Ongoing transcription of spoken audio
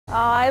Oh,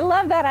 I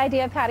love that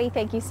idea, Patty.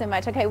 Thank you so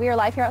much. Okay, we are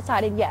live here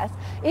outside, and yes,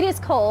 it is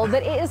cold,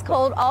 but it is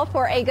cold all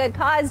for a good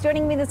cause.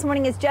 Joining me this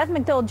morning is Jeff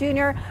McDowell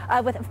Jr.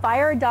 With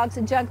Fire Dogs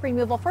and Junk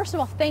Removal. First of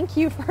all, thank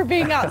you for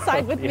being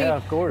outside with me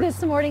of course.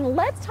 this morning.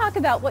 Let's talk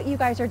about what you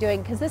guys are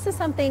doing, because this is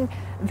something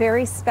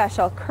very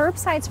special.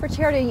 Curbsides for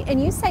Charity, and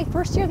you say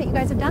first year that you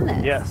guys have done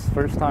this. Yes,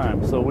 first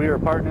time. So we are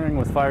partnering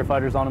with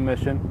Firefighters on a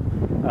Mission.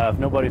 If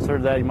nobody's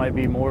heard that, you might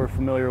be more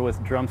familiar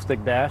with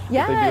Drumstick Dash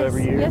that they do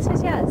every year.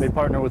 Yes. They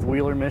partner with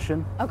Wheeler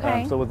Mission.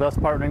 Okay. So with us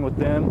partnering with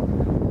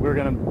them, we're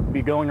going to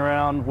be going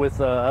around with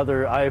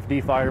other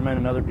IFD firemen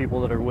and other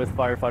people that are with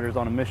Firefighters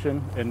on a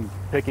Mission and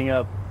picking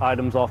up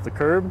items off the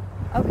curb.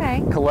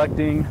 Okay.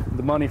 Collecting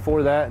the money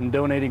for that and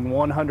donating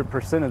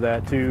 100% of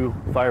that to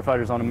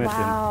Firefighters on a Mission,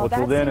 wow, which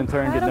will then in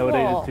turn get incredible.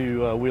 donated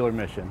to Wheeler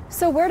Mission.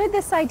 So where did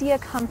this idea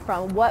come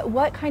from?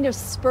 What kind of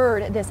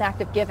spurred this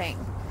act of giving?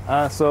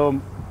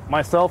 So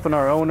myself and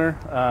our owner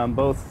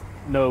both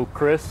know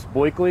Chris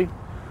Boykley,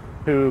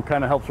 who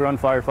kind of helps run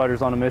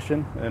Firefighters on a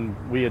Mission, and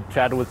we had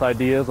chatted with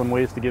ideas on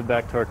ways to give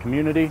back to our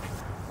community.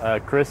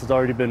 Chris has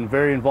already been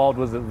very involved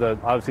with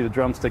obviously the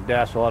Drumstick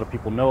Dash a lot of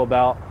people know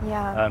about.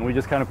 Yeah. And we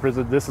just kind of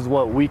presented this is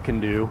what we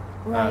can do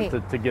right.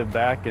 to give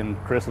back,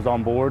 and Chris was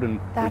on board,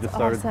 and we just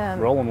started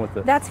rolling with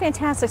it. That's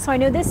fantastic. So I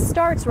know this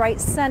starts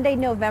Sunday,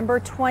 November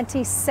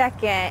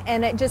 22nd,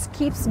 and it just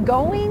keeps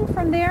going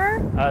from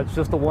there? It's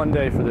just a one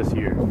day for this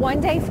year.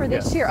 One day for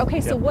this year. Okay,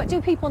 so Yep. what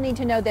do people need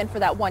to know then for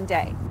that one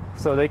day?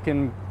 So they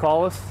can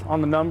call us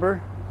on the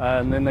number,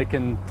 and then they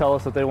can tell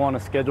us that they want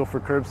to schedule for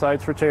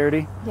Curbsides for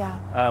Charity.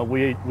 Yeah.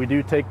 We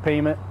do take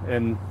payment,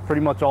 and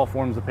pretty much all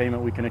forms of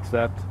payment we can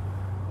accept,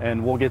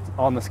 and we'll get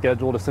on the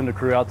schedule to send a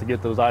crew out to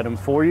get those items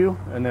for you.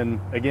 And then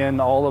again,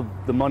 all of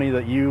the money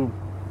that you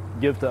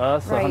give to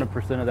us, right.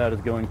 100% of that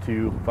is going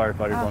to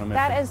Firefighters on a Mission.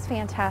 That is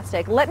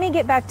fantastic. Let me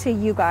get back to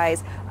you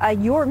guys.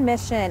 Your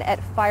mission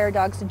at Fire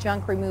Dogs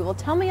Junk Removal.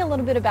 Tell me a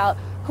little bit about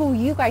who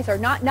you guys are,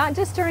 not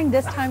just during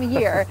this time of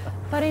year,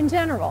 but in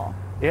general.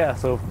 Yeah,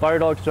 so Fire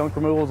Dogs Junk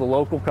Removal is a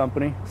local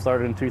company,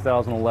 started in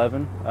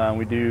 2011.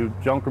 We do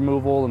junk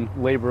removal and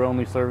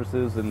labor-only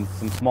services and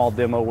some small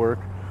demo work.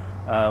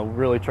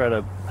 Really try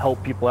to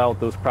help people out with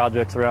those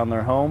projects around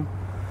their home.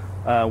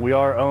 We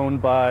are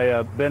owned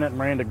by Bennett and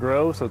Miranda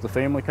Grow, so it's a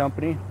family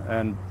company,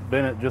 and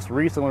Bennett just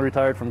recently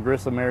retired from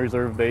Grissom Air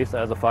Reserve Base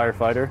as a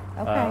firefighter.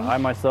 Okay. I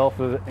myself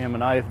am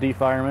an IFD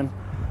fireman.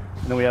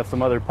 And then we have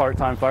some other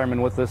part-time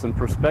firemen with us and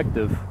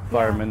prospective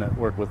firemen that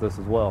work with us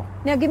as well.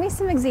 Now give me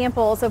some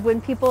examples of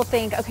when people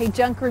think, okay,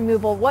 junk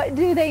removal, what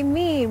do they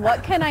mean?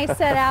 What can I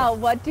set out?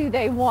 What do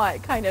they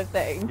want, kind of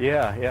thing?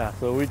 Yeah.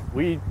 So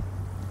we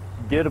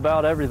get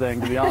about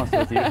everything, to be honest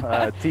with you.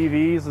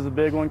 TVs is a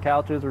big one,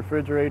 couches,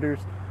 refrigerators,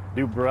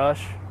 do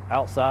brush,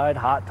 outside,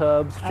 hot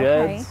tubs,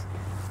 sheds. Okay.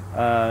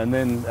 And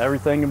then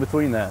everything in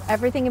between that.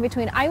 Everything in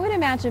between. I would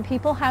imagine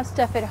people have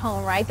stuff at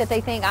home, right, that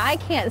they think, I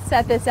can't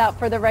set this out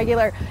for the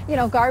regular,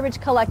 garbage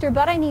collector,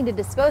 but I need to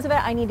dispose of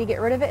it, I need to get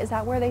rid of it. Is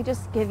that where they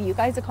just give you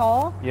guys a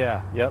call?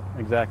 Yeah, yep,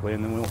 exactly.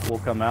 And then we'll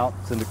come out,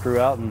 send a crew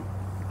out, and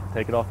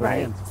take it off their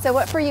hands. So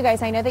what for you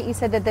guys, I know that you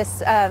said that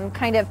this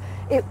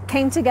it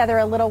came together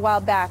a little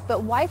while back,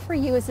 but why for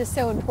you is this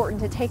so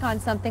important to take on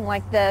something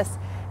like this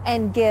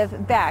and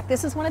give back?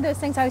 This is one of those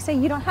things I always say,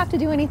 you don't have to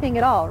do anything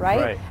at all,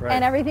 right? Right.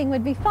 And everything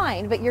would be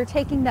fine, but you're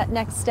taking that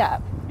next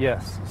step.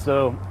 Yes.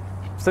 So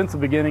since the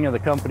beginning of the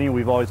company,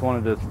 we've always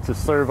wanted to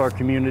serve our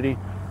community,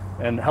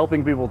 and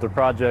helping people with their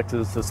projects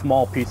is a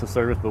small piece of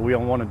service, but we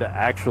wanted to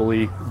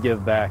actually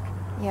give back.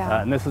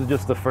 Yeah. And this is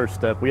just the first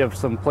step. We have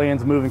some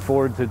plans moving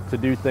forward to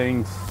do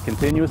things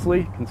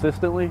continuously,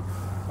 consistently.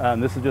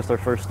 This is just our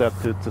first step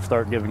to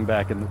start giving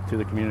back to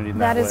the community in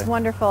that way. That is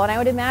wonderful. And I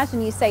would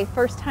imagine you say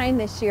first time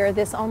this year,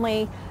 this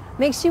only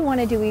makes you want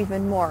to do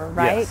even more,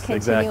 right? Yes,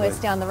 Continuous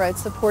exactly. down the road,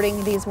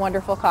 supporting these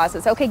wonderful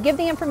causes. Okay, give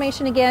the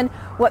information again,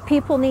 what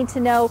people need to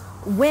know,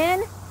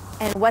 when,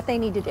 and what they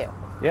need to do.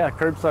 Yeah,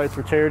 Curbsides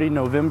for Charity,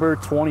 November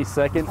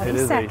 22nd. It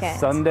is a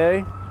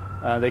Sunday.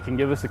 They can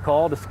give us a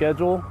call to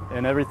schedule,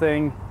 and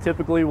everything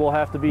typically will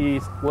have to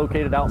be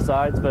located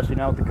outside, especially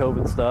now with the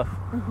COVID stuff.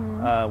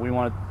 We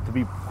want it to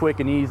be quick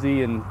and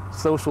easy and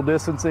social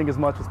distancing as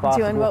much as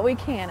possible. Doing what we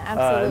can,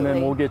 absolutely. And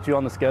then we'll get you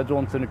on the schedule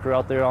and send a crew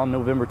out there on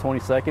November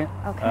 22nd.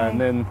 Okay.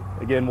 And then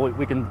again,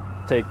 we can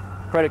take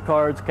credit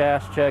cards,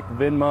 cash, check,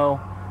 Venmo,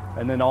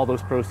 and then all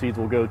those proceeds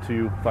will go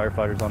to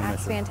Firefighters on a Mission.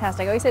 That's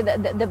fantastic. I always say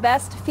that the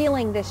best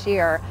feeling this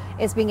year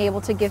is being able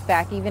to give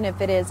back, even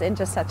if it is in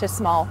just such a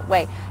small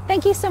way.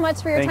 Thank you so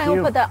much for your time.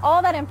 We'll put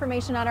all that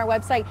information on our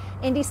website,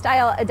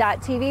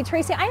 indiestyle.tv.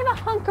 Tracy, I have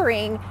a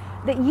hunkering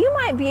that you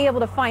might be able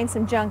to find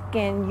some junk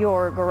in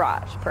your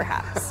garage,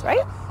 perhaps,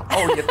 right?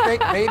 Oh, you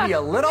think maybe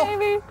a little?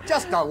 Maybe.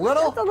 Just a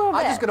little? Just a little bit.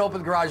 I'm just going to open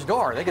the garage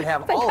door. They can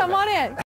have all of it. Come on in.